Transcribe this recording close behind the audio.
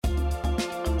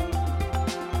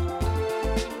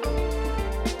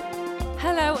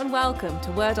and welcome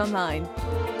to Word Online.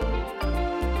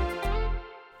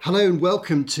 Hello and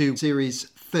welcome to Series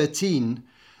 13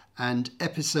 and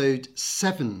Episode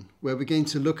 7, where we're going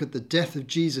to look at the death of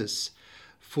Jesus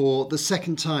for the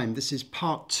second time. This is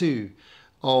part 2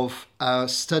 of our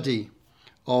study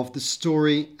of the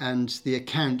story and the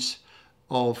account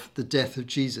of the death of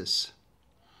Jesus.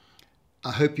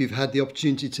 I hope you've had the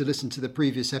opportunity to listen to the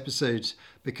previous episodes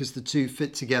because the two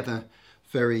fit together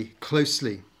very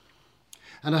closely.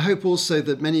 And I hope also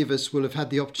that many of us will have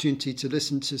had the opportunity to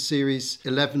listen to Series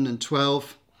 11 and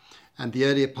 12 and the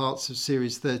earlier parts of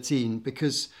Series 13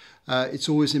 because it's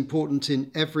always important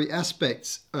in every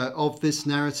aspect of this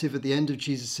narrative at the end of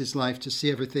Jesus' life to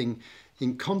see everything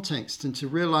in context and to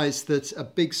realize that a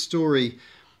big story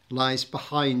lies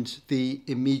behind the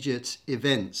immediate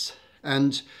events.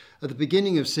 And at the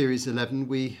beginning of Series 11,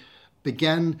 we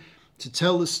began to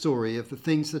tell the story of the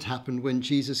things that happened when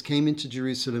Jesus came into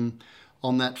Jerusalem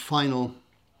on that final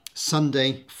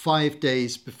Sunday, 5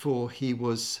 days before he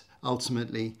was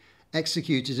ultimately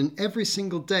executed. And every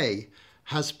single day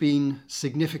has been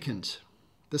significant.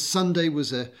 The Sunday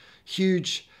was a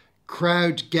huge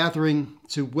crowd gathering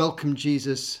to welcome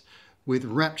Jesus with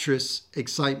rapturous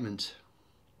excitement.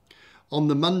 On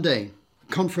the Monday,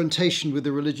 confrontation with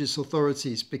the religious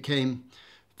authorities became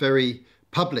very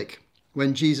public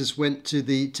when Jesus went to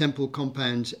the temple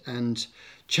compound and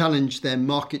challenged their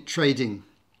market trading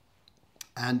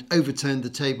and overturned the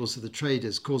tables of the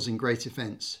traders, causing great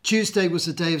offence. Tuesday was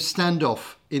a day of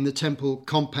standoff in the temple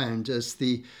compound as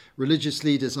the religious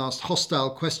leaders asked hostile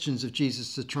questions of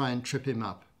Jesus to try and trip him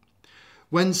up.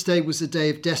 Wednesday was a day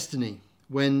of destiny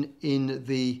when in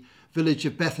the village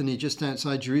of Bethany, just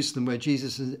outside Jerusalem, where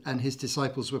Jesus and his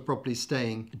disciples were probably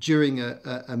staying, during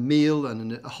a meal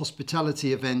and a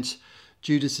hospitality event,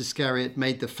 Judas Iscariot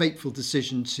made the fateful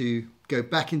decision to go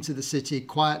back into the city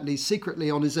quietly,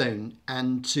 secretly on his own,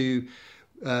 and to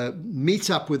meet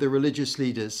up with the religious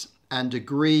leaders and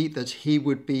agree that he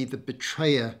would be the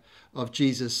betrayer of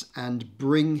Jesus and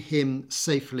bring him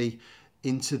safely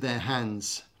into their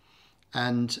hands.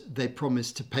 And they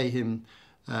promised to pay him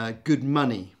good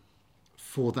money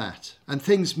for that. And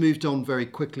things moved on very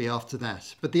quickly after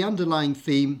that. But the underlying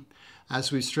theme,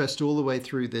 as we've stressed all the way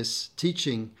through this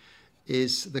teaching,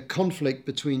 is the conflict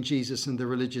between Jesus and the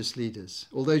religious leaders.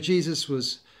 Although Jesus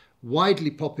was widely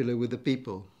popular with the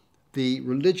people, the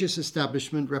religious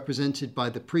establishment represented by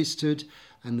the priesthood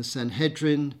and the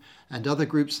Sanhedrin and other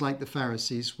groups like the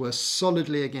Pharisees were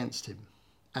solidly against him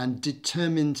and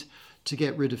determined to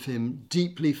get rid of him,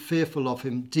 deeply fearful of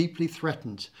him, deeply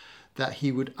threatened that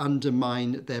he would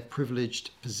undermine their privileged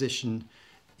position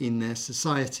in their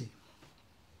society.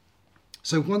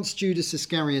 So once Judas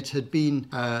Iscariot had been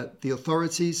the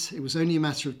authorities, it was only a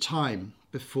matter of time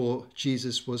before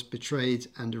Jesus was betrayed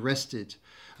and arrested.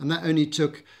 And that only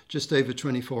took just over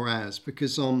 24 hours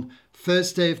because on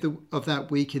Thursday of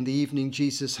that week in the evening,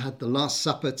 Jesus had the Last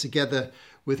Supper together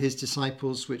with his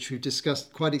disciples, which we've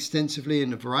discussed quite extensively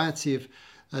in a variety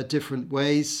of different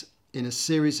ways in a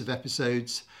series of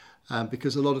episodes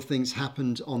because a lot of things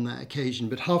happened on that occasion.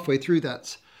 But halfway through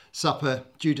that supper,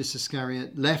 Judas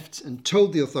Iscariot left and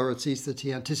told the authorities that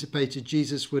he anticipated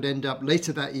Jesus would end up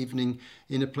later that evening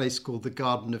in a place called the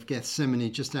Garden of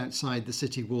Gethsemane, just outside the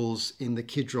city walls in the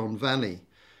Kidron Valley.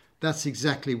 That's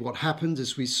exactly what happened.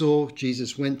 As we saw,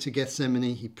 Jesus went to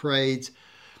Gethsemane, he prayed,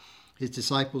 his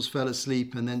disciples fell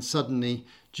asleep, and then suddenly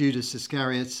Judas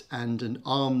Iscariot and an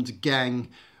armed gang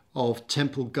of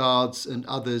temple guards and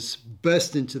others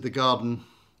burst into the garden,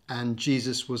 and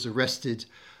Jesus was arrested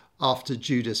after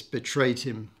Judas betrayed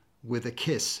him with a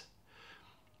kiss.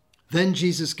 Then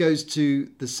Jesus goes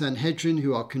to the Sanhedrin,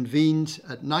 who are convened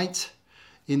at night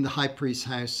in the high priest's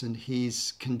house, and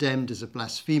he's condemned as a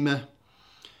blasphemer.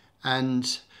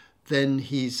 And then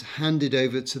he's handed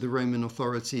over to the Roman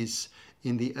authorities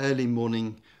in the early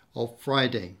morning of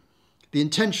Friday. The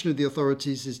intention of the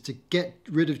authorities is to get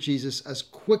rid of Jesus as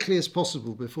quickly as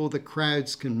possible before the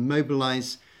crowds can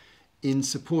mobilize in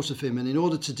support of him. And in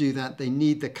order to do that, they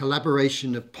need the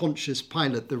collaboration of Pontius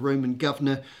Pilate, the Roman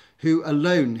governor, who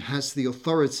alone has the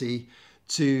authority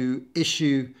to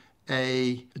issue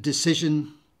a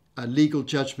decision, a legal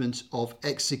judgment of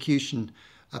execution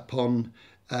upon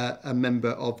a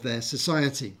member of their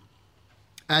society.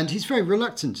 And he's very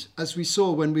reluctant, as we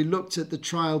saw when we looked at the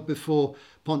trial before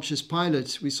Pontius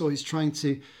Pilate. We saw he's trying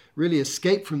to really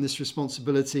escape from this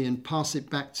responsibility and pass it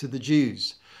back to the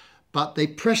Jews. But they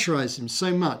pressurize him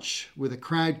so much with a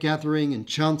crowd gathering and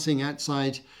chanting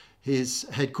outside his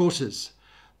headquarters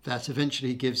that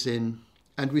eventually he gives in.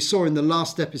 And we saw in the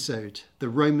last episode the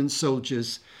Roman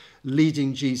soldiers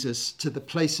leading Jesus to the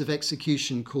place of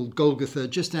execution called Golgotha,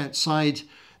 just outside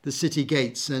the city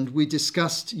gates. And we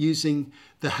discussed, using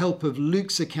the help of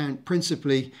Luke's account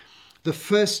principally, the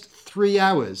first 3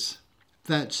 hours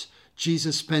that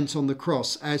Jesus spent on the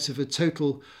cross out of a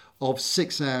total of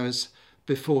 6 hours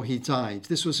before he died.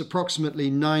 This was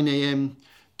approximately 9 a.m.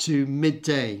 to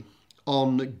midday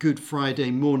on Good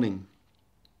Friday morning.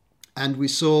 And we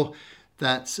saw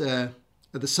that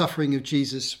the suffering of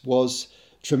Jesus was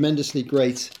tremendously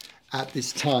great at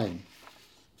this time.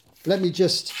 Let me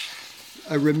just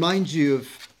remind you of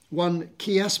one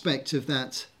key aspect of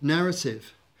that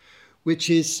narrative, which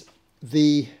is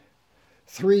the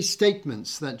 3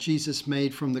 statements that Jesus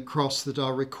made from the cross that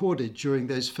are recorded during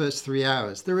those first 3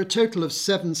 hours. There are a total of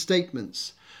 7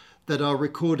 statements that are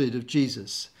recorded of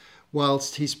Jesus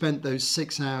whilst he spent those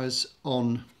 6 hours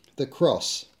on the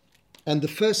cross. And the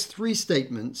first 3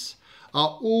 statements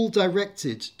are all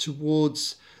directed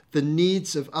towards the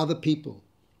needs of other people.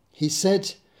 He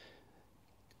said,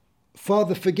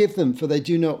 "Father, forgive them, for they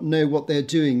do not know what they're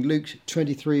doing." Luke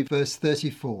 23, verse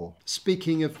 34.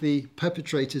 Speaking of the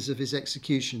perpetrators of his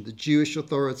execution, the Jewish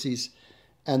authorities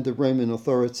and the Roman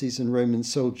authorities and Roman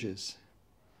soldiers.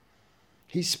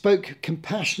 He spoke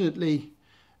compassionately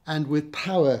and with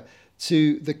power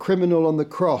to the criminal on the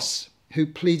cross who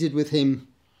pleaded with him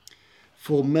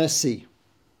for mercy.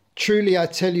 "Truly, I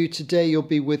tell you, today you'll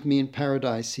be with me in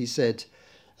paradise," he said,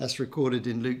 as recorded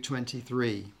in Luke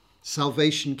 23.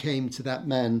 Salvation came to that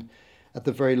man at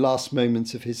the very last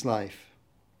moment of his life.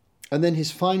 And then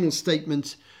his final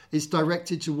statement is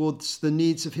directed towards the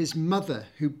needs of his mother,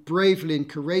 who bravely and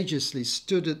courageously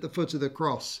stood at the foot of the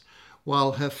cross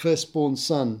while her firstborn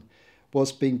son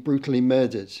was being brutally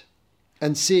murdered.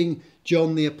 And seeing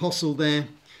John the Apostle there,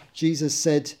 Jesus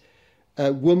said,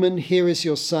 "Woman, here is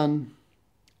your son,"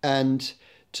 and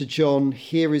to John,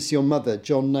 "Here is your mother,"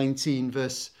 John 19,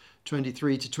 verse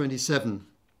 23 to 27.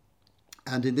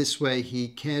 And in this way, he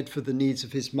cared for the needs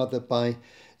of his mother by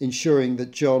ensuring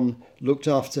that John looked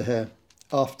after her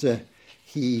after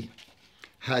he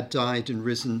had died and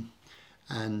risen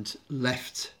and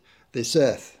left this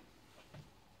earth.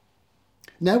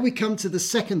 Now we come to the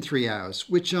second 3 hours,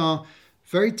 which are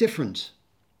very different.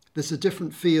 There's a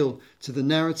different feel to the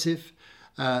narrative.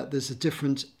 There's a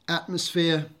different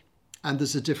atmosphere, and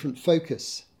there's a different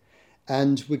focus.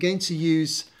 And we're going to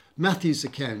use Matthew's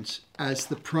account as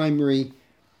the primary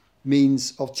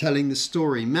means of telling the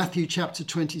story. Matthew chapter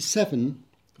 27,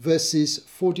 verses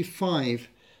 45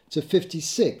 to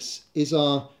 56 is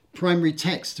our primary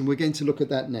text, and we're going to look at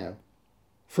that now.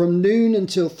 "From noon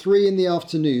until 3 in the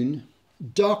afternoon,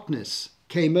 darkness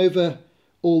came over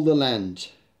all the land.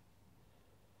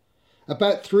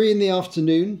 About 3 in the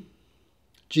afternoon,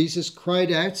 Jesus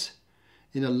cried out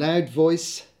in a loud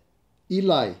voice,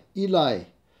 'Eli, Eli,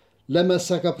 lema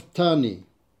sabachthani,'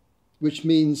 which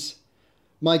means,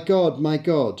 my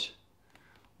God,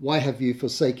 why have you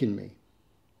forsaken me?"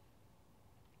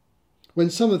 When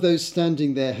some of those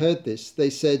standing there heard this, they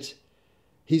said,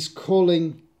 "He's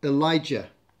calling Elijah."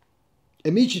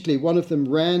 Immediately one of them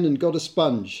ran and got a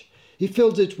sponge. He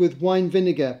filled it with wine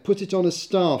vinegar, put it on a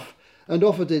staff, and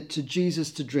offered it to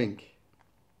Jesus to drink.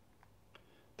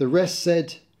 The rest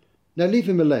said, "Now leave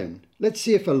him alone. Let's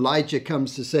see if Elijah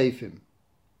comes to save him."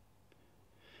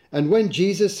 And when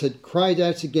Jesus had cried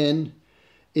out again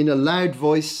in a loud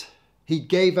voice, he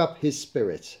gave up his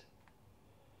spirit.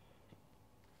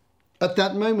 At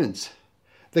that moment,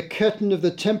 the curtain of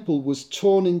the temple was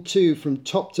torn in two from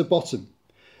top to bottom.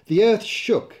 The earth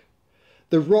shook,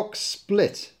 the rocks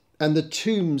split, and the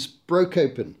tombs broke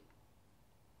open.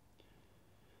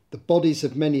 The bodies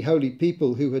of many holy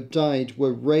people who had died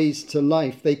were raised to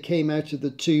life. They came out of the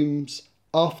tombs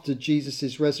after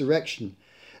Jesus' resurrection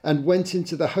and went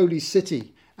into the holy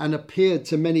city and appeared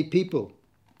to many people.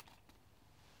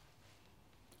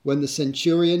 When the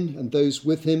centurion and those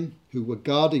with him who were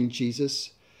guarding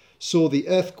Jesus saw the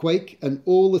earthquake and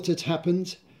all that had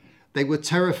happened, they were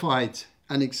terrified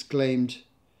and exclaimed,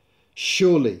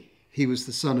 "Surely he was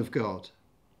the Son of God."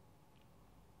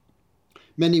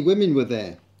 Many women were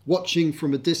there, watching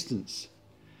from a distance.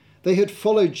 They had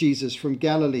followed Jesus from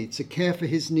Galilee to care for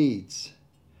his needs.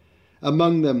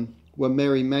 Among them were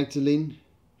Mary Magdalene,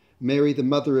 Mary the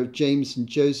mother of James and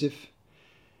Joseph,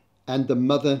 and the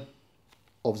mother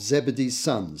of Zebedee's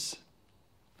sons.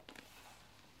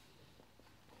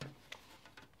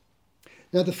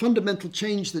 Now, the fundamental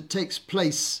change that takes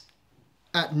place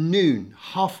at noon,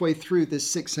 halfway through this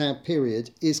 6-hour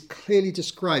period, is clearly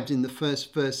described in the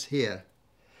first verse here.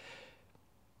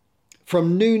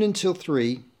 From noon until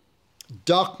 3,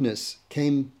 darkness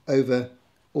came over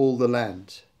all the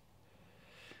land.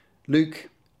 Luke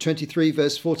 23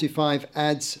 verse 45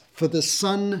 adds, "For the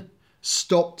sun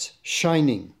stopped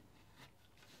shining."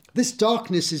 This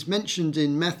darkness is mentioned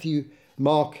in Matthew,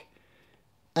 Mark,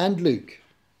 and Luke.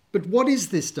 But what is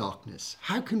this darkness?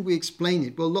 How can we explain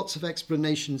it? Well, lots of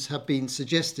explanations have been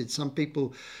suggested. Some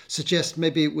people suggest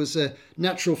maybe it was a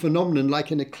natural phenomenon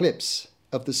like an eclipse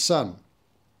of the sun.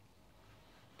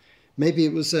 Maybe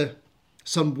it was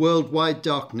some worldwide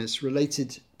darkness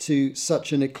related to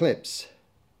such an eclipse.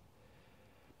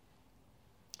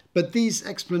 But these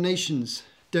explanations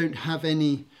don't have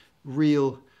any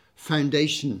real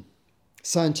foundation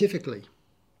scientifically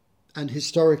and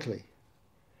historically.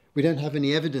 We don't have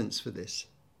any evidence for this.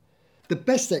 The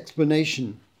best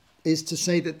explanation is to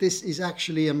say that this is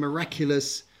actually a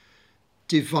miraculous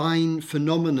divine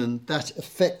phenomenon that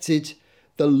affected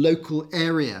the local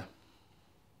area.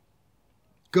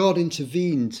 God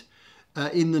intervened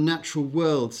in the natural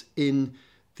world, in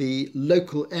the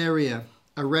local area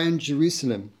around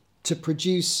Jerusalem, to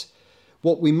produce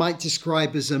what we might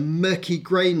describe as a murky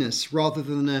greyness rather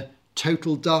than a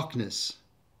total darkness,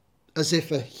 as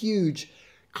if a huge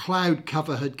cloud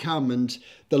cover had come and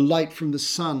the light from the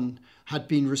sun had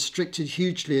been restricted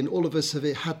hugely, and all of us have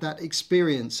had that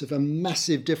experience of a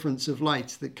massive difference of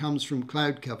light that comes from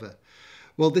cloud cover.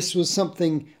 Well, this was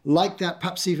something like that,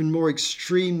 perhaps even more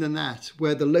extreme than that,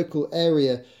 where the local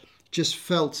area just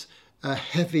felt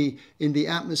heavy in the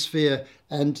atmosphere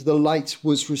and the light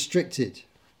was restricted.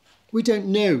 We don't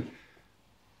know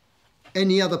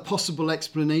any other possible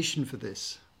explanation for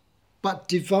this, but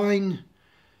divine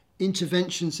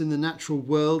interventions in the natural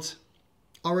world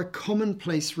are a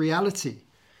commonplace reality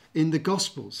in the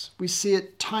Gospels. We see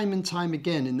it time and time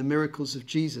again in the miracles of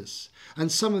Jesus.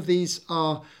 And some of these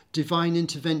are divine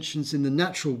interventions in the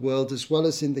natural world as well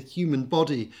as in the human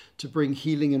body to bring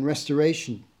healing and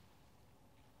restoration.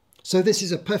 So this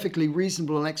is a perfectly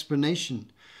reasonable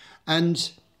explanation.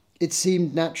 And it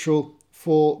seemed natural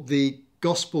for the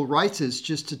Gospel writers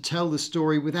just to tell the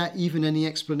story without even any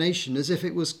explanation, as if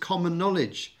it was common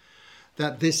knowledge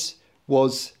that this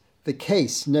was the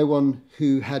case. No one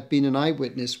who had been an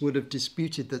eyewitness would have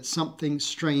disputed that something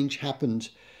strange happened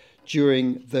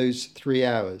during those 3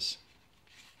 hours.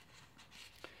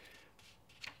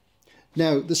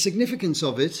 Now, the significance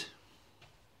of it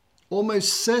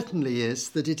almost certainly is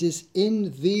that it is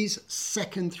in these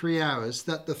second 3 hours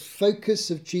that the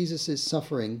focus of Jesus'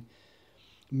 suffering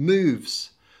moves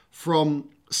from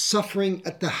suffering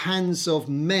at the hands of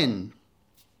men,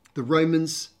 the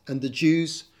Romans and the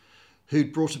Jews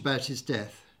who'd brought about his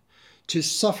death, to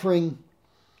suffering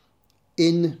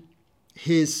in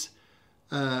his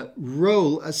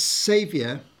role as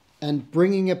Saviour and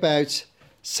bringing about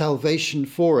salvation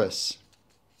for us.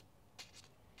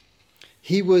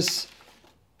 He was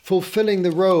fulfilling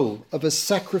the role of a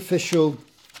sacrificial,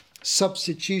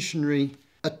 substitutionary,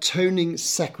 atoning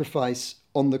sacrifice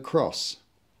on the cross.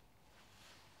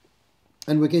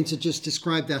 And we're going to just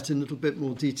describe that in a little bit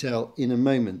more detail in a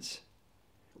moment.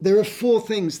 There are 4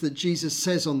 things that Jesus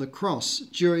says on the cross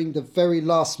during the very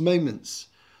last moments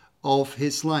of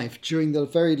his life, during the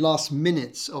very last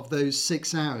minutes of those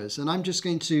 6 hours. And I'm just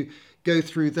going to go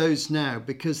through those now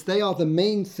because they are the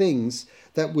main things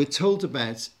that we're told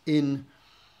about in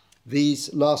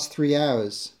these last 3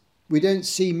 hours. We don't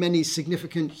see many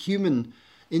significant human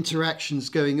interactions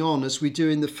going on as we do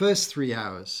in the first 3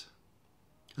 hours.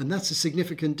 And that's a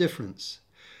significant difference.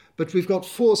 But we've got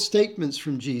 4 statements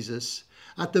from Jesus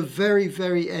at the very,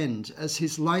 very end as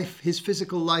his life, his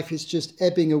physical life is just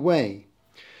ebbing away,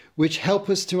 which help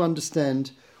us to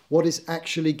understand what is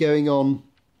actually going on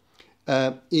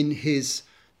in his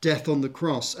death on the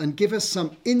cross and give us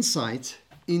some insight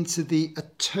into the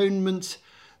atonement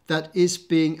that is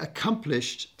being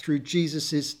accomplished through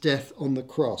Jesus' death on the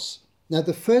cross. Now,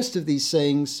 the first of these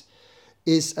sayings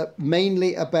is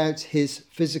mainly about his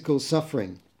physical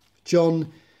suffering.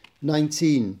 John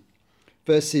 19,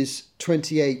 verses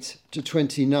 28 to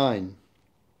 29.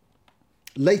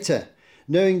 Later,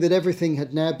 knowing that everything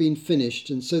had now been finished,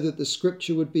 and so that the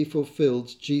scripture would be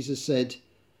fulfilled, Jesus said,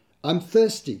 "I'm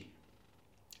thirsty."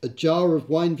 A jar of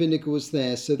wine vinegar was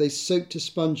there, so they soaked a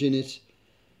sponge in it,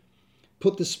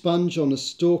 put the sponge on a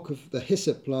stalk of the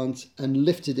hyssop plant, and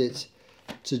lifted it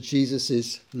to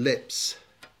Jesus' lips.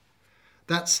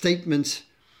 That statement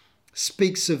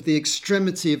speaks of the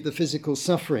extremity of the physical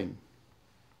suffering.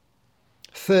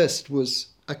 Thirst was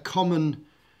a common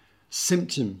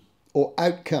symptom or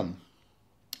outcome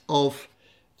of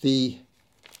the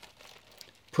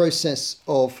process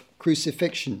of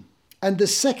crucifixion. And the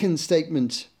second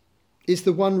statement is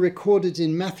the one recorded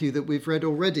in Matthew that we've read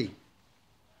already.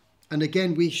 And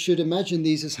again, we should imagine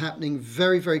these as happening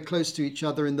very, very close to each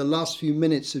other in the last few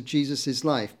minutes of Jesus'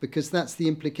 life, because that's the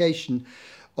implication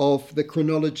of the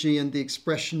chronology and the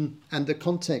expression and the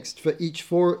context for each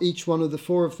one of the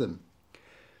four of them.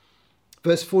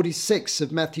 Verse 46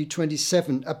 of Matthew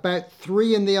 27, about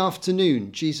 3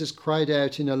 p.m, Jesus cried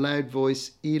out in a loud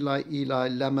voice, Eli, Eli,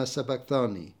 lama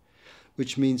sabachthani,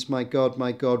 which means, my God,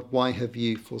 why have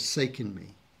you forsaken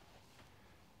me?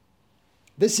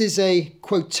 This is a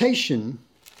quotation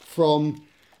from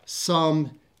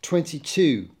Psalm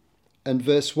 22 and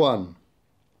verse 1,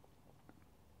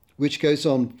 which goes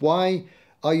on, why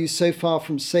are you so far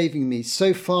from saving me,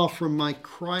 so far from my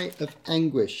cry of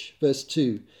anguish? Verse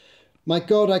 2, my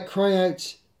God, I cry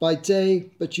out by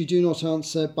day, but you do not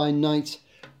answer, by night,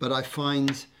 but I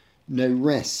find no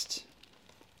rest.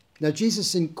 Now,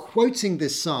 Jesus, in quoting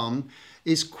this psalm,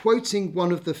 is quoting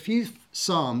one of the few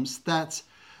psalms that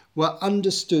were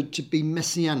understood to be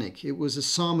messianic. It was a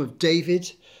psalm of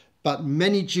David, but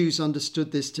many Jews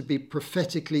understood this to be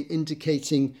prophetically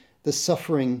indicating the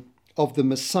suffering of the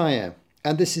Messiah.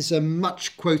 And this is a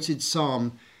much quoted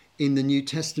psalm in the New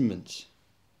Testament.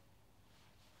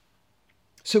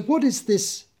 So what does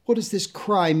this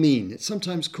cry mean? It's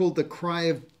sometimes called the cry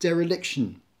of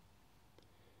dereliction.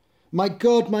 My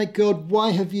God,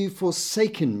 why have you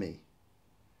forsaken me?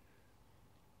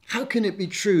 How can it be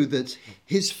true that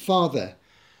his father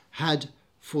had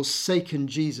forsaken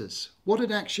Jesus? What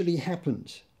had actually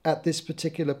happened at this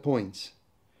particular point?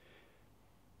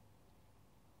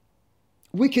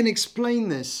 We can explain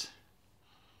this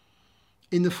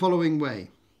in the following way.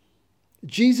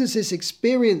 Jesus is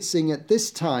experiencing at this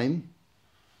time,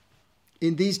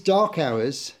 in these dark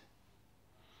hours,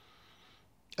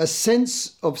 a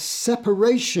sense of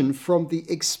separation from the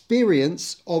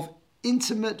experience of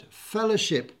intimate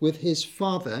fellowship with his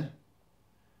Father,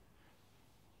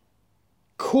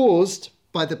 caused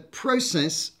by the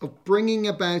process of bringing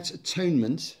about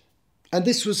atonement. And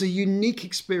this was a unique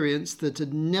experience that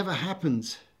had never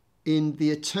happened in the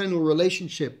eternal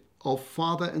relationship of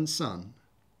Father and Son.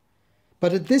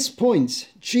 But at this point,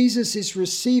 Jesus is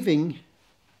receiving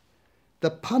the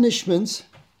punishment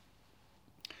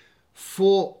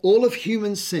for all of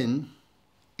human sin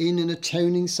in an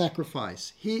atoning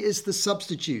sacrifice. He is the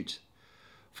substitute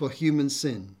for human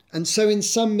sin. And so in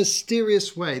some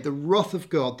mysterious way, the wrath of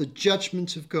God, the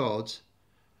judgment of God,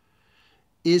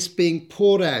 is being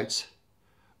poured out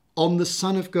on the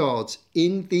Son of God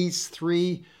in these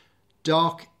 3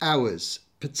 dark hours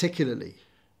particularly,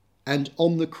 and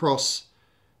on the cross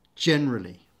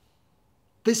generally.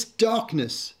 This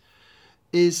darkness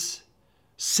is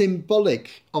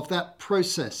symbolic of that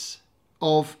process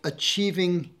of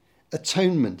achieving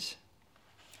atonement.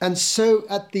 And so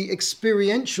at the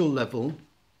experiential level,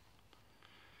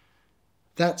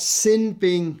 that sin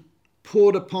being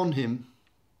poured upon him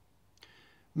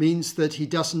means that he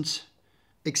doesn't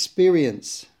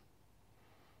experience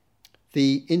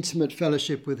the intimate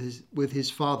fellowship with his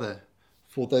Father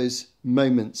for those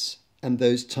moments and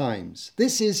those times.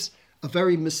 This is a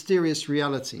very mysterious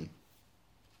reality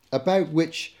about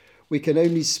which we can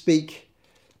only speak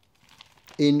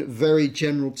in very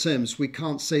general terms. We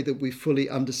can't say that we fully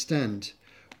understand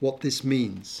what this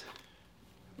means.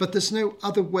 But there's no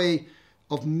other way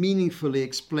of meaningfully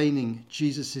explaining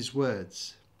Jesus'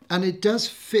 words. And it does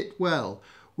fit well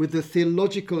with the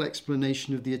theological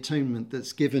explanation of the atonement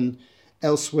that's given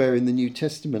elsewhere in the New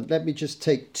Testament. Let me just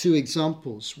take 2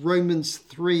 examples. Romans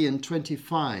 3 and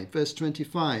 25, verse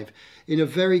 25, in a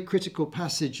very critical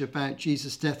passage about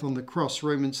Jesus' death on the cross,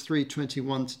 Romans 3,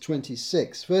 21 to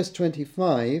 26. Verse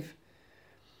 25,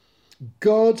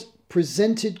 God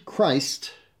presented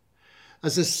Christ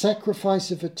as a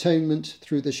sacrifice of atonement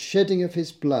through the shedding of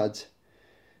his blood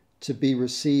to be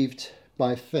received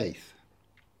by faith.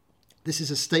 This is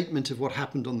a statement of what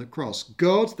happened on the cross.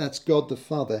 God, that's God the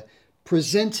Father,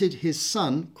 presented his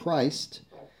Son, Christ,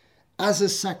 as a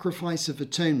sacrifice of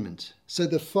atonement. So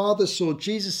the Father saw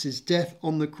Jesus' death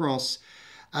on the cross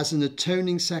as an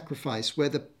atoning sacrifice where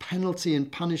the penalty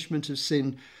and punishment of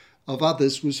sin of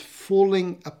others was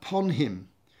falling upon him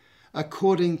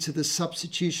according to the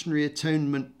substitutionary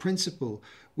atonement principle,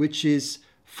 which is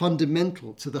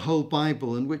fundamental to the whole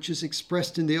Bible and which is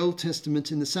expressed in the Old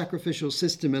Testament in the sacrificial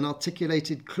system and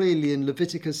articulated clearly in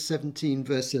Leviticus 17,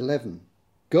 verse 11.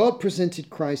 God presented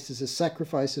Christ as a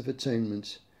sacrifice of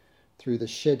atonement through the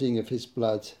shedding of his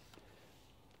blood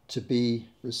to be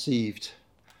received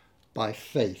by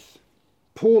faith.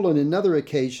 Paul, on another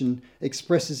occasion,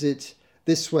 expresses it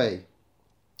this way.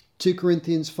 2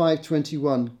 Corinthians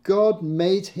 5:21, God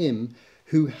made him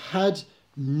who had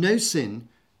no sin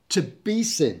to be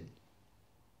sin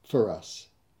for us,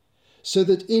 so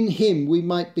that in him we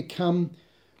might become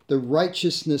the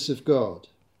righteousness of God.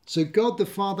 So God the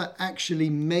Father actually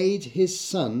made his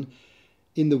Son,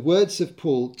 in the words of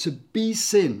Paul, to be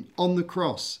sin on the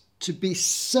cross, to be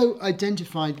so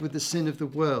identified with the sin of the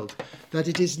world that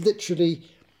it is literally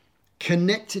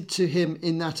connected to him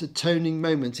in that atoning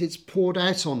moment. It's poured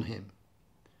out on him.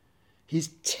 He's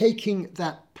taking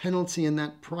that penalty and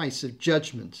that price of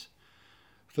judgment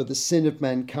for the sin of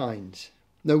mankind.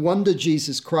 No wonder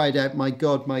Jesus cried out, my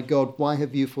God, why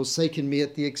have you forsaken me?"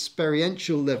 At the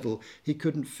experiential level, he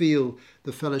couldn't feel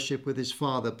the fellowship with his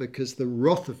Father because the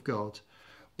wrath of God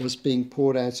was being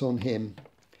poured out on him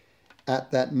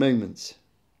at that moment.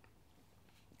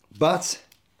 But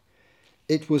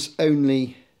it was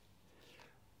only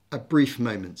a brief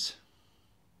moment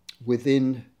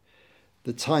within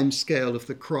the time scale of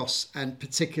the cross, and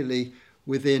particularly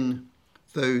within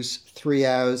those 3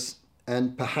 hours,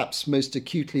 and perhaps most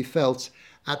acutely felt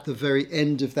at the very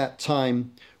end of that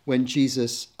time when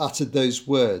Jesus uttered those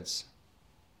words.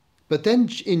 But then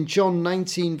in John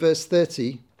 19 verse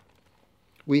 30,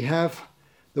 we have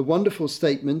the wonderful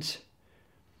statement,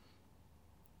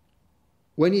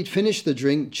 when he'd finished the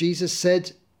drink, Jesus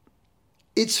said,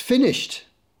 "It's finished."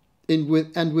 And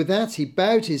with that, he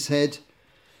bowed his head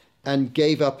and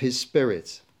gave up his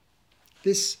spirit.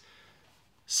 This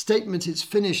statement, "it's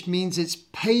finished," means it's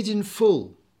paid in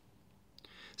full.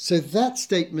 So that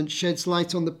statement sheds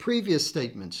light on the previous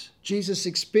statement. Jesus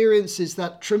experiences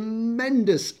that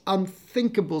tremendous,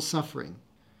 unthinkable suffering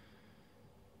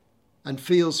and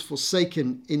feels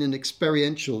forsaken in an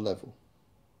experiential level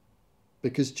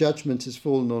because judgment has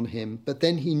fallen on him. But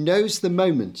then he knows the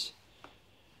moment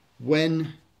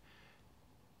when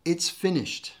it's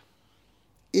finished.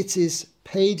 It is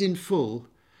paid in full.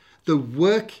 The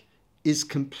work is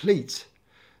complete.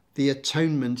 The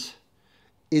atonement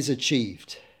is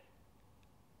achieved.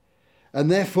 And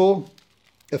therefore,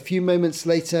 a few moments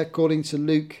later, according to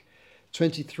Luke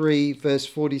 23, verse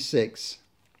 46,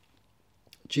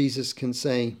 Jesus can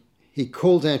say, he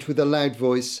called out with a loud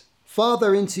voice,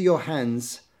 "Father, into your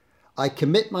hands I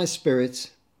commit my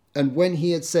spirit." And when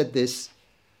he had said this,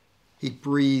 he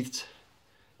breathed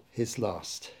his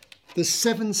last. The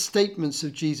 7 statements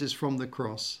of Jesus from the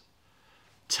cross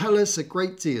tell us a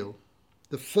great deal.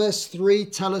 The first 3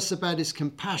 tell us about his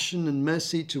compassion and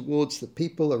mercy towards the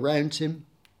people around him.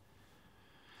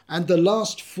 And the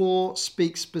last 4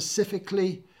 speak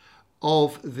specifically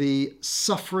of the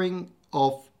suffering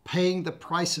of paying the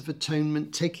price of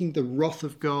atonement, taking the wrath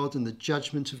of God and the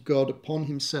judgment of God upon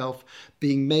himself,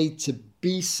 being made to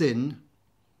be sin,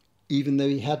 even though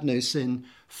he had no sin,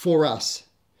 for us.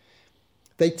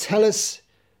 They tell us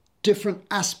different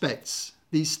aspects,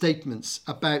 these statements,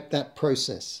 about that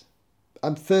process.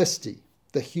 I'm thirsty,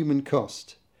 the human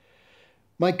cost.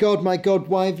 My God,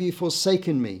 why have you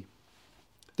forsaken me?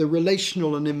 The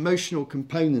relational and emotional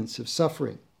components of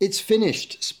suffering. It's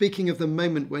finished, speaking of the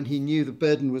moment when he knew the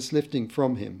burden was lifting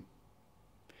from him.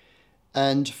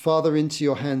 And Father, into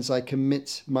your hands I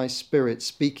commit my spirit,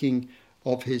 speaking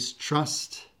of his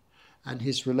trust and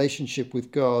his relationship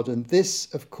with God. And this,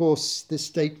 of course, this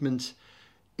statement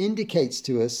indicates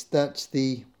to us that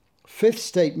the 5th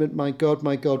statement, my God,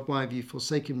 why have you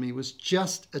forsaken me, was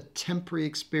just a temporary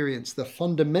experience. The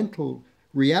fundamental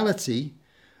reality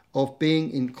of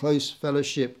being in close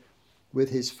fellowship with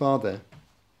his Father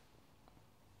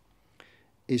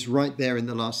is right there in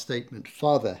the last statement.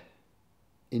 Father,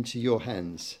 into your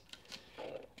hands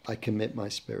I commit my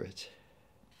spirit.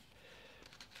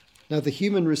 Now, the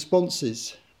human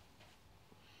responses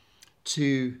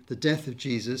to the death of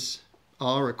Jesus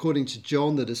are, according to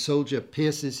John, that a soldier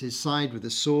pierces his side with a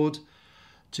sword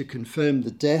to confirm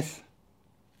the death.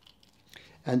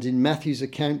 And in Matthew's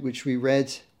account, which we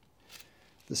read,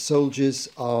 the soldiers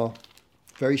are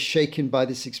very shaken by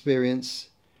this experience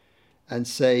and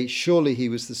say, surely he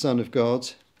was the Son of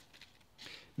God.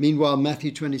 Meanwhile,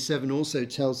 Matthew 27 also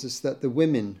tells us that the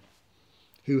women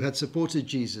who had supported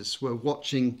Jesus were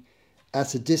watching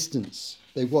at a distance.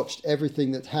 They watched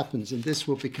everything that happens, and this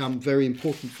will become very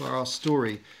important for our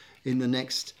story in the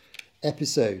next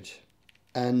episode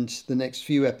and the next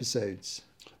few episodes.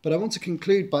 But I want to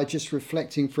conclude by just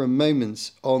reflecting for a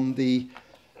moment on the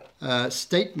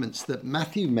statements that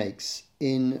Matthew makes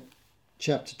in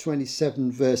chapter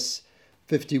 27, verse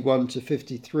 51 to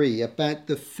 53, about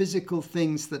the physical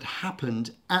things that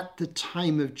happened at the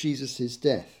time of Jesus'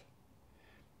 death.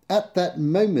 At that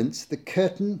moment, the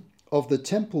curtain of the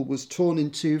temple was torn in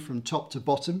two from top to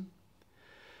bottom.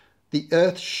 The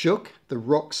earth shook, the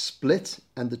rocks split,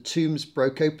 and the tombs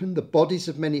broke open. The bodies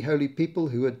of many holy people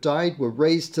who had died were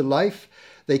raised to life.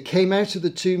 They came out of the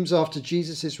tombs after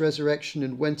Jesus' resurrection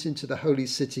and went into the holy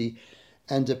city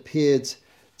and appeared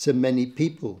to many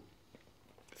people.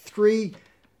 3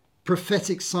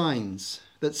 prophetic signs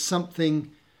that something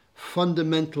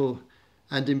fundamental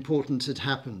and important had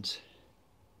happened.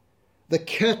 The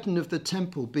curtain of the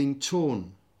temple being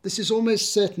torn. This is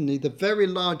almost certainly the very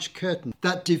large curtain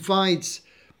that divides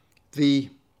the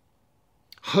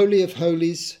Holy of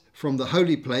Holies from the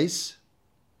holy place.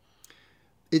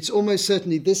 It's almost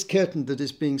certainly this curtain that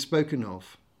is being spoken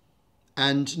of.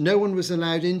 And no one was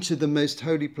allowed into the most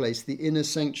holy place, the inner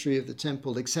sanctuary of the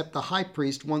temple, except the high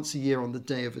priest once a year on the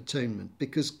Day of Atonement,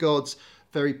 because God's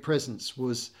very presence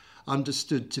was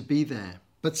understood to be there.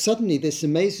 But suddenly this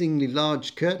amazingly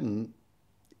large curtain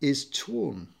is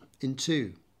torn in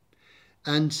two.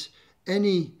 And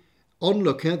any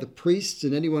onlooker, the priests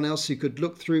and anyone else who could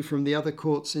look through from the other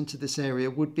courts into this area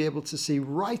would be able to see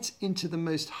right into the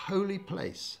most holy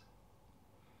place,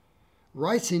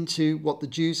 right into what the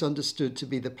Jews understood to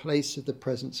be the place of the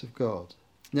presence of God.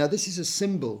 Now, this is a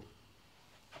symbol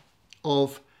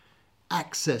of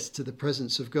access to the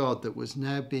presence of God that was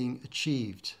now being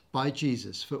achieved by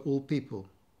Jesus for all people,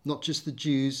 not just the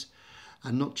Jews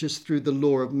and not just through the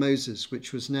law of Moses,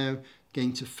 which was now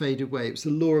going to fade away. It was the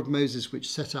law of Moses which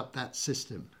set up that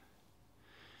system.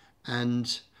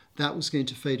 And that was going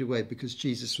to fade away because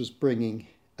Jesus was bringing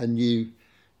a new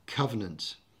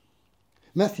covenant.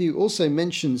 Matthew also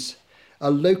mentions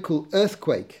a local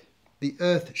earthquake. The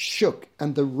earth shook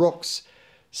and the rocks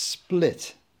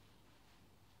split.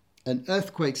 An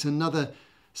earthquake's another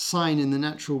sign in the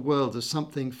natural world of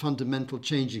something fundamental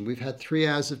changing. We've had 3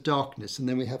 hours of darkness and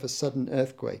then we have a sudden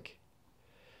earthquake.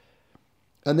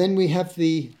 And then we have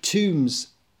the tombs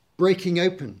breaking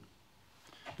open,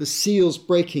 the seals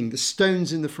breaking, the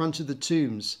stones in the front of the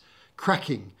tombs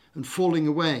cracking and falling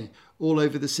away all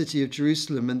over the city of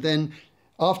Jerusalem. And then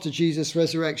after Jesus'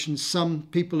 resurrection, some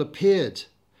people appeared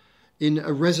in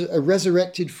a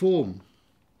resurrected form,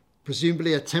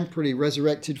 presumably a temporarily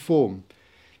resurrected form,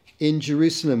 in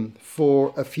Jerusalem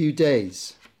for a few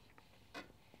days.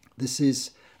 This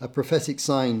is a prophetic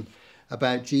sign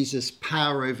about Jesus'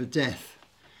 power over death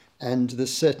and the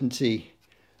certainty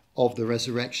of the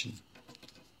resurrection.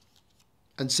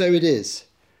 And so it is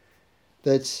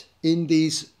that in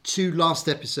these 2 last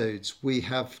episodes, we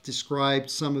have described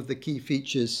some of the key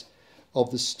features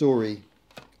of the story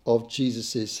of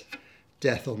Jesus'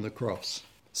 death on the cross.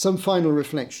 Some final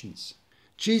reflections.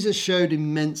 Jesus showed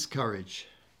immense courage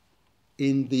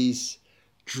in these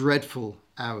dreadful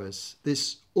hours,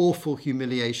 this awful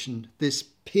humiliation, this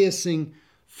piercing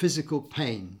physical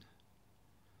pain,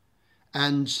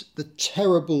 and the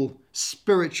terrible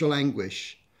spiritual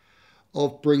anguish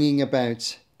of bringing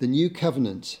about the new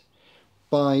covenant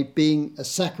by being a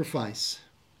sacrifice,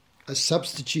 a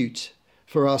substitute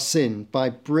for our sin, by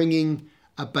bringing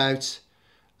about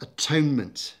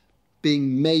atonement,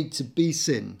 being made to be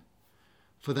sin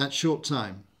for that short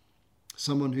time.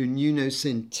 Someone who knew no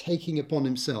sin, taking upon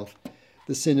himself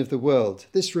the sin of the world.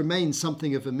 This remains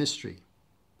something of a mystery.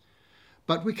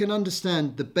 But we can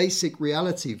understand the basic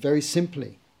reality very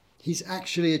simply. He's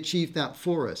actually achieved that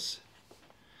for us.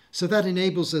 So that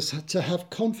enables us to have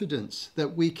confidence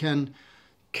that we can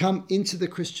come into the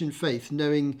Christian faith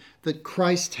knowing that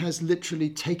Christ has literally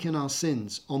taken our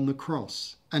sins on the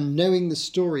cross. And knowing the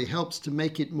story helps to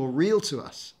make it more real to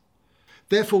us.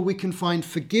 Therefore, we can find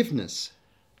forgiveness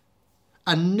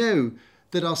and know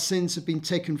that our sins have been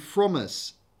taken from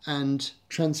us and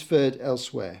transferred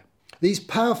elsewhere. These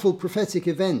powerful prophetic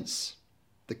events,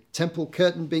 the temple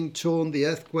curtain being torn, the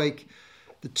earthquake,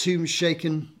 the tomb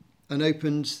shaken and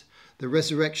opened, the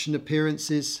resurrection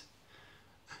appearances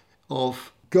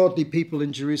of godly people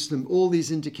in Jerusalem, all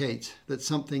these indicate that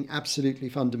something absolutely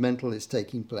fundamental is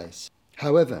taking place.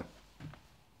 However,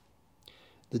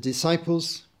 the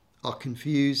disciples are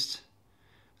confused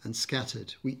and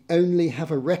scattered. We only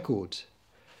have a record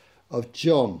of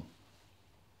John,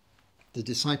 the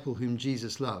disciple whom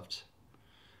Jesus loved,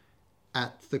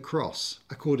 at the cross,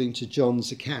 according to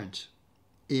John's account,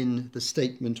 in the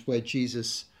statement where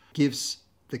Jesus gives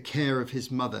the care of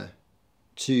his mother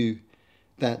to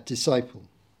that disciple.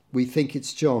 We think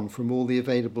it's John from all the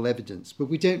available evidence, but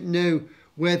we don't know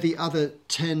where the other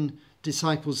 10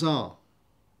 disciples are.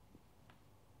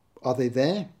 Are they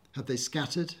there? Have they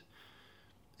scattered?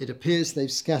 It appears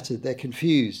they've scattered. They're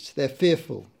confused. They're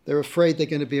fearful. They're afraid they're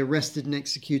going to be arrested and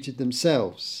executed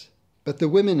themselves. But the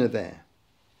women are there.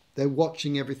 They're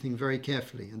watching everything very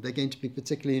carefully, and they're going to be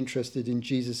particularly interested in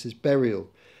Jesus' burial,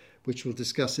 which we'll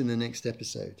discuss in the next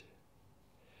episode.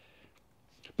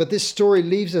 But this story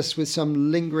leaves us with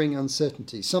some lingering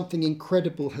uncertainty. Something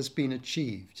incredible has been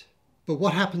achieved. But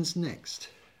what happens next?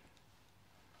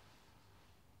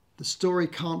 The story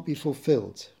can't be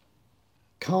fulfilled,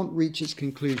 can't reach its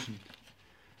conclusion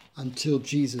until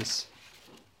Jesus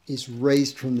is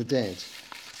raised from the dead.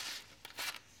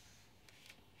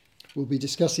 We'll be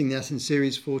discussing that in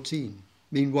series 14.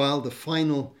 Meanwhile, the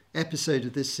final episode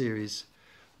of this series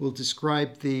will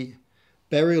describe the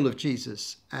burial of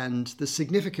Jesus and the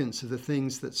significance of the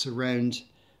things that surround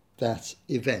that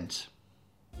event.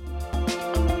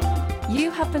 You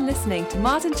have been listening to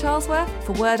Martin Charlesworth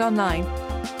for Word Online.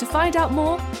 To find out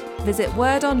more, visit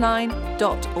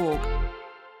wordonline.org.